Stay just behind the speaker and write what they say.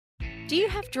Do you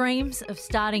have dreams of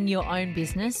starting your own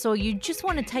business, or you just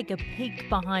want to take a peek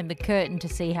behind the curtain to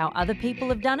see how other people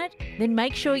have done it? Then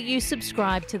make sure you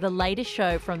subscribe to the latest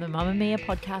show from the Mamamia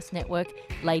Podcast Network,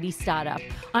 Lady Startup.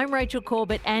 I'm Rachel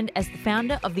Corbett, and as the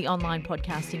founder of the online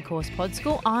podcasting course Pod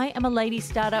School, I am a lady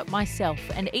startup myself,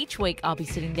 and each week I'll be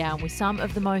sitting down with some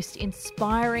of the most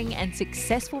inspiring and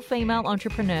successful female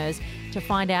entrepreneurs to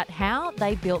find out how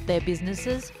they built their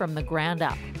businesses from the ground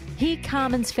up. Hear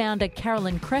Carmen's founder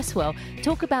Carolyn Cresswell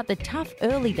talk about the tough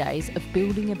early days of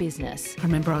building a business. I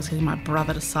remember I was getting my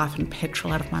brother to siphon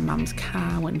petrol out of my mum's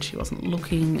car when she wasn't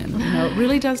looking, and it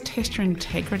really does test your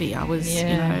integrity. I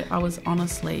was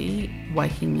honestly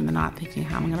waking in the night thinking,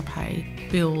 how am I going to pay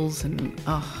bills? And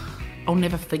I'll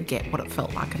never forget what it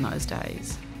felt like in those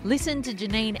days. Listen to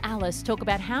Janine Alice talk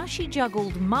about how she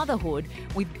juggled motherhood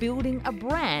with building a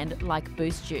brand like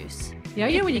Boost Juice.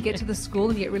 You know when you get to the school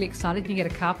and you get really excited and you get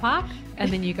a car park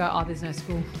and then you go, oh, there's no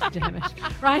school, damn it,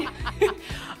 right?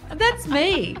 That's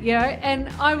me, and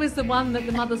I was the one that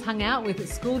the mothers hung out with at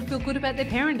school to feel good about their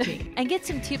parenting. And get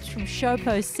some tips from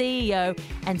Showpost CEO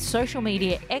and social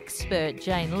media expert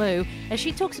Jane Liu as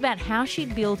she talks about how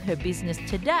she'd build her business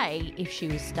today if she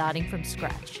was starting from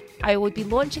scratch. I would be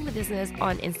launching the business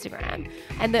on Instagram.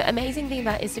 And the amazing thing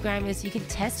about Instagram is you can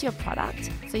test your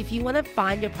product. So if you want to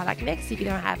find your product mix, if you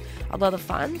don't have a lot of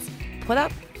funds, put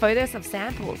up photos of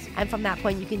samples. And from that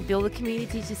point, you can build a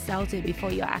community to sell to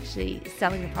before you're actually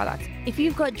selling the product. If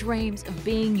you've got dreams of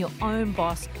being your own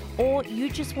boss, or you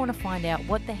just want to find out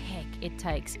what the heck it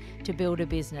takes to build a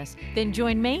business, then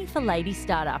join me for Lady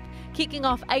Startup. Kicking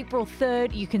off April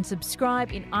 3rd, you can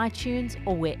subscribe in iTunes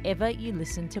or wherever you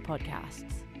listen to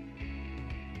podcasts.